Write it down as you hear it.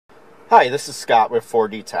Hi, this is Scott with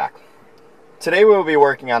 4D Tech. Today we will be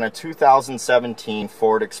working on a 2017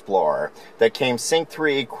 Ford Explorer that came Sync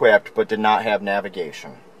 3 equipped but did not have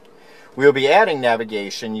navigation. We will be adding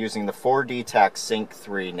navigation using the 4D Tech Sync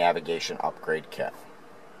 3 Navigation Upgrade Kit.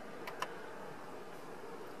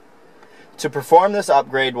 To perform this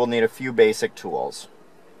upgrade, we'll need a few basic tools.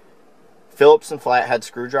 Phillips and flathead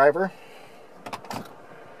screwdriver,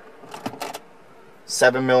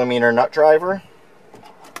 7mm nut driver,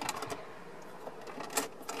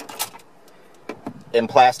 and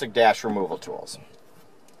plastic dash removal tools.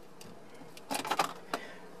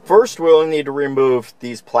 First, we'll need to remove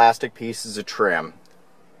these plastic pieces of trim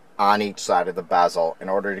on each side of the bezel in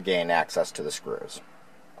order to gain access to the screws.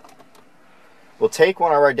 We'll take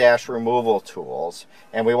one of our dash removal tools,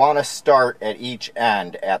 and we want to start at each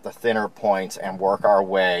end at the thinner points and work our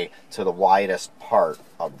way to the widest part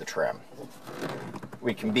of the trim.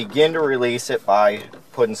 We can begin to release it by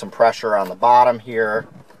putting some pressure on the bottom here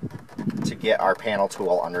to get our panel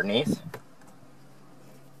tool underneath.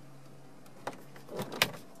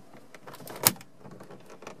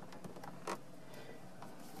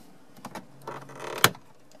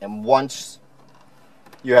 And once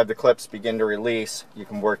you have the clips begin to release, you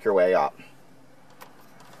can work your way up.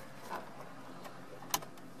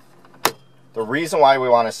 The reason why we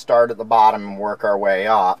want to start at the bottom and work our way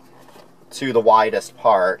up to the widest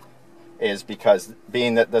part is because,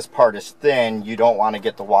 being that this part is thin, you don't want to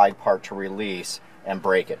get the wide part to release and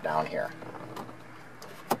break it down here.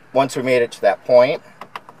 Once we made it to that point,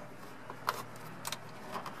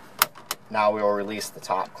 now we will release the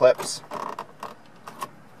top clips.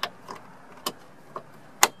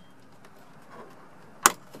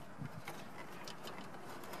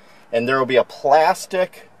 And there will be a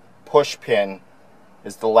plastic push pin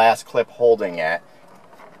is the last clip holding it,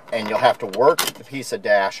 and you'll have to work the piece of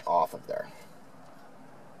dash off of there.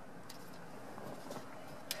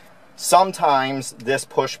 Sometimes this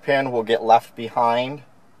push pin will get left behind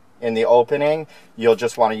in the opening. You'll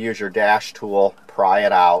just want to use your dash tool, pry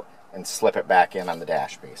it out, and slip it back in on the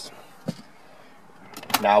dash piece.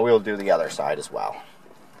 Now we'll do the other side as well.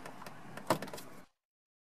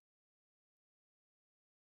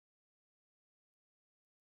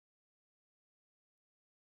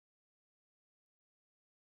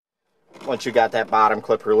 Once you got that bottom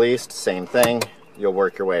clip released, same thing, you'll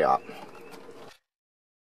work your way up.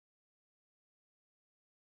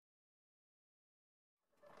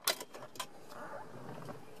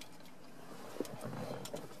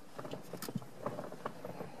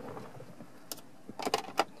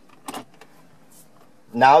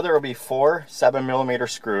 Now there will be 4 7mm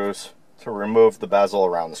screws to remove the bezel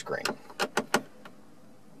around the screen.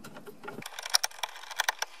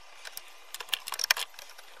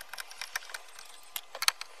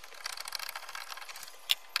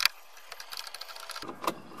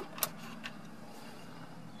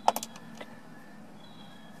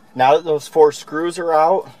 Now that those 4 screws are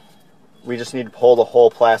out, we just need to pull the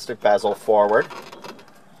whole plastic bezel forward.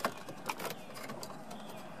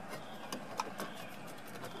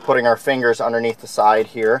 Putting our fingers underneath the side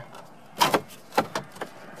here.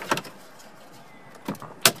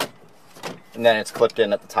 And then it's clipped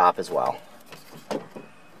in at the top as well.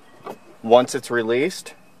 Once it's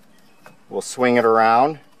released, we'll swing it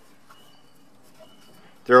around.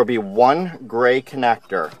 There will be one gray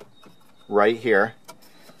connector right here.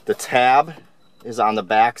 The tab is on the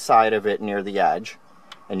back side of it near the edge,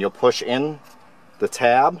 and you'll push in the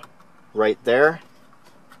tab right there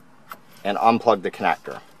and unplug the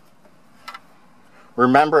connector.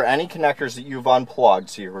 Remember any connectors that you've unplugged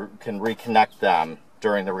so you can reconnect them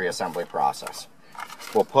during the reassembly process.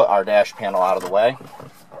 We'll put our dash panel out of the way,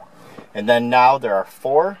 and then now there are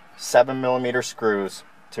 4 7mm screws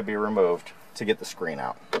to be removed to get the screen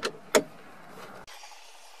out.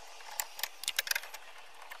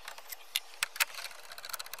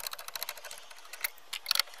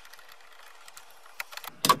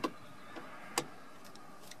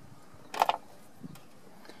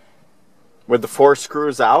 With the 4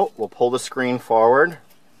 screws out, we'll pull the screen forward,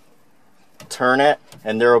 turn it,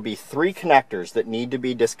 and there will be 3 connectors that need to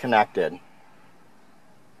be disconnected.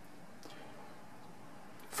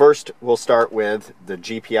 First, we'll start with the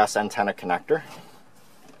GPS antenna connector.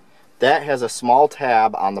 That has a small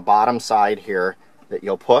tab on the bottom side here that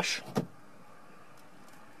you'll push.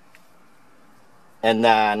 And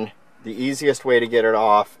then the easiest way to get it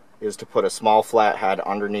off is to put a small flathead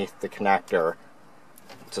underneath the connector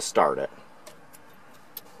to start it.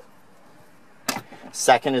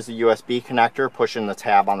 Second is the USB connector, push in the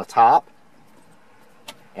tab on the top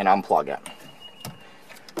and unplug it.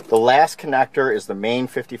 The last connector is the main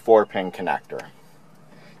 54-pin connector.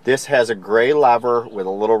 This has a gray lever with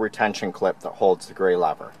a little retention clip that holds the gray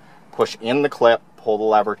lever. Push in the clip, pull the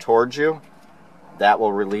lever towards you. That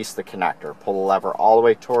will release the connector. Pull the lever all the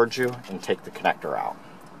way towards you and take the connector out.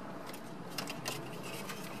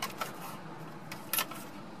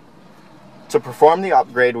 To perform the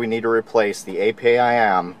upgrade, we need to replace the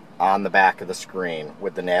APIM on the back of the screen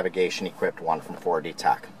with the navigation equipped one from 4D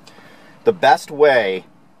Tech. The best way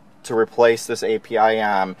to replace this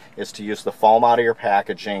APIM is to use the foam out of your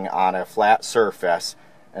packaging on a flat surface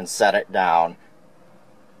and set it down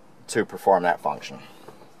to perform that function.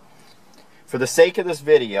 For the sake of this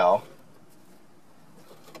video,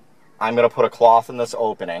 I'm going to put a cloth in this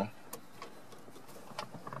opening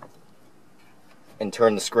and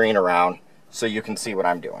turn the screen around so you can see what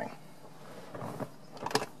I'm doing.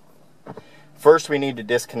 First, we need to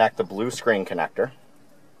disconnect the blue screen connector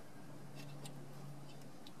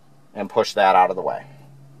and push that out of the way.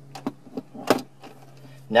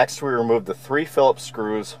 Next, we remove the 3 Phillips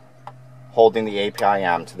screws holding the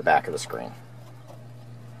APIM to the back of the screen.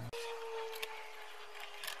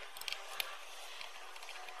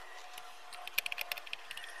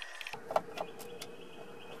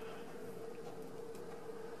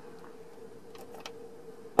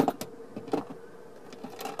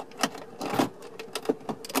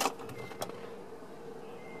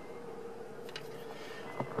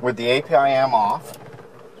 With the APIM off,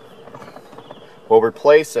 we'll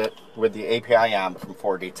replace it with the APIM from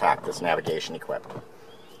 4D Tech that's navigation equipped.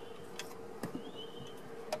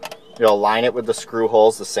 You'll align it with the screw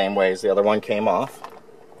holes the same way as the other one came off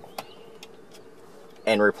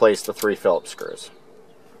and replace the 3 Phillips screws.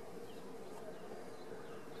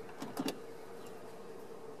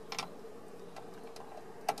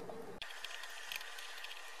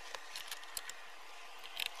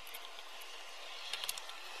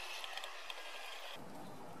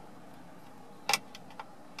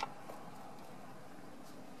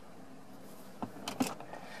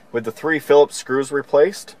 With the 3 Phillips screws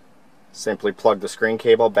replaced, simply plug the screen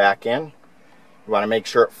cable back in. You want to make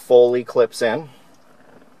sure it fully clips in.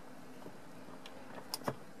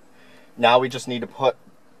 Now we just need to put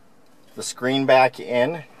the screen back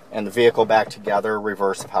in and the vehicle back together,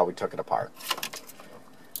 reverse of how we took it apart.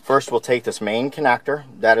 First, we'll take this main connector.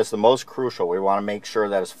 That is the most crucial. We want to make sure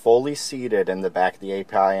that it's fully seated in the back of the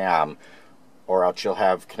APIM, or else you'll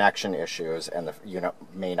have connection issues and the unit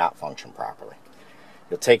may not function properly.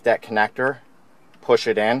 You'll take that connector, push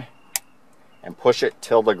it in, and push it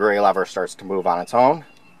till the gray lever starts to move on its own,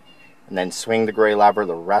 and then swing the gray lever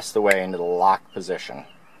the rest of the way into the lock position.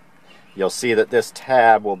 You'll see that this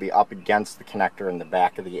tab will be up against the connector in the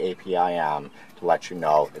back of the APIM to let you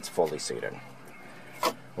know it's fully seated.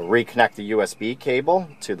 We'll reconnect the USB cable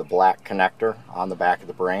to the black connector on the back of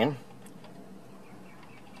the brain.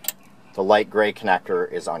 The light gray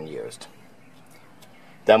connector is unused.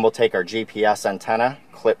 Then we'll take our GPS antenna,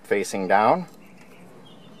 clip facing down,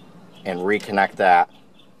 and reconnect that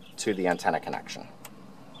to the antenna connection.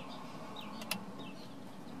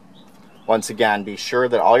 Once again, be sure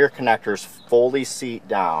that all your connectors fully seat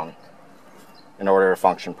down in order to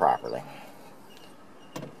function properly.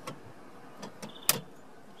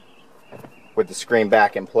 With the screen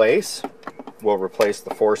back in place, we'll replace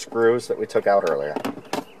the 4 screws that we took out earlier.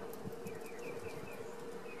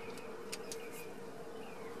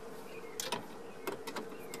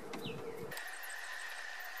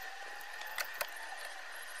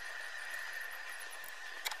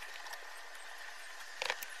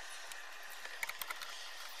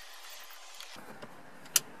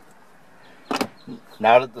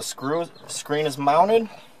 Now that the screen is mounted,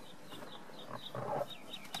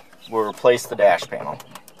 we'll replace the dash panel.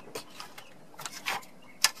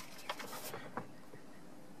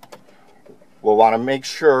 We'll want to make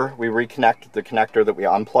sure we reconnect the connector that we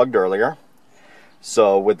unplugged earlier.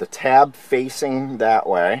 So with the tab facing that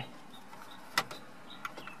way,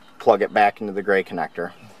 plug it back into the gray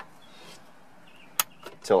connector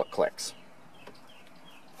till it clicks.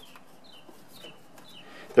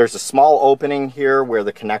 There's a small opening here where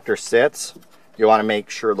the connector sits. You want to make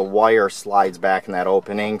sure the wire slides back in that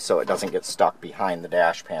opening so it doesn't get stuck behind the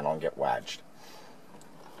dash panel and get wedged.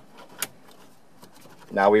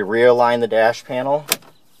 Now we realign the dash panel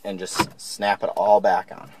and just snap it all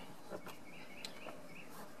back on.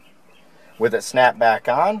 With it snapped back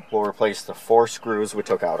on, we'll replace the 4 screws we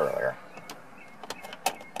took out earlier.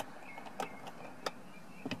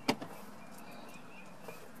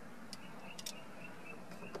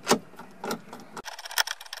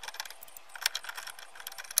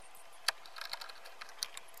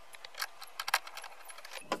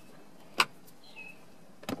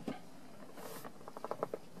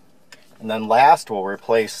 And then last, we'll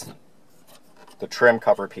replace the trim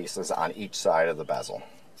cover pieces on each side of the bezel.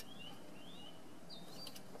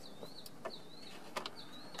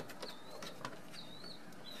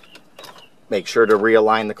 Make sure to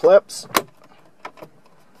realign the clips.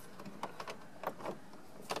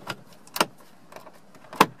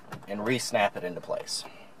 And re-snap it into place.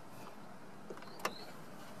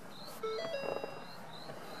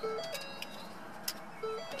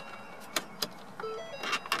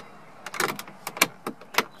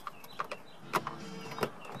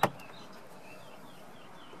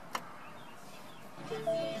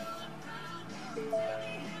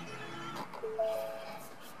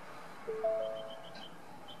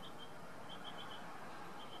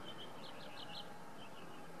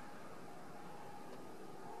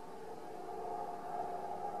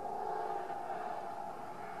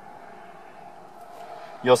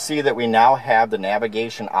 You'll see that we now have the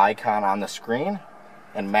navigation icon on the screen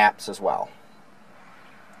and maps as well.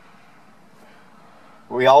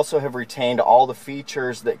 We also have retained all the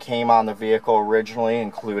features that came on the vehicle originally,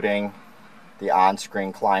 including the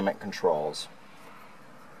on-screen climate controls.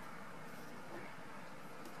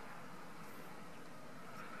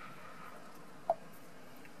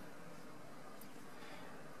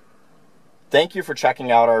 Thank you for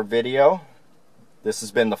checking out our video. This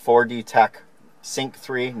has been the 4D Tech Sync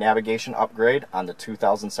 3 navigation upgrade on the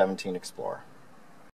 2017 Explorer.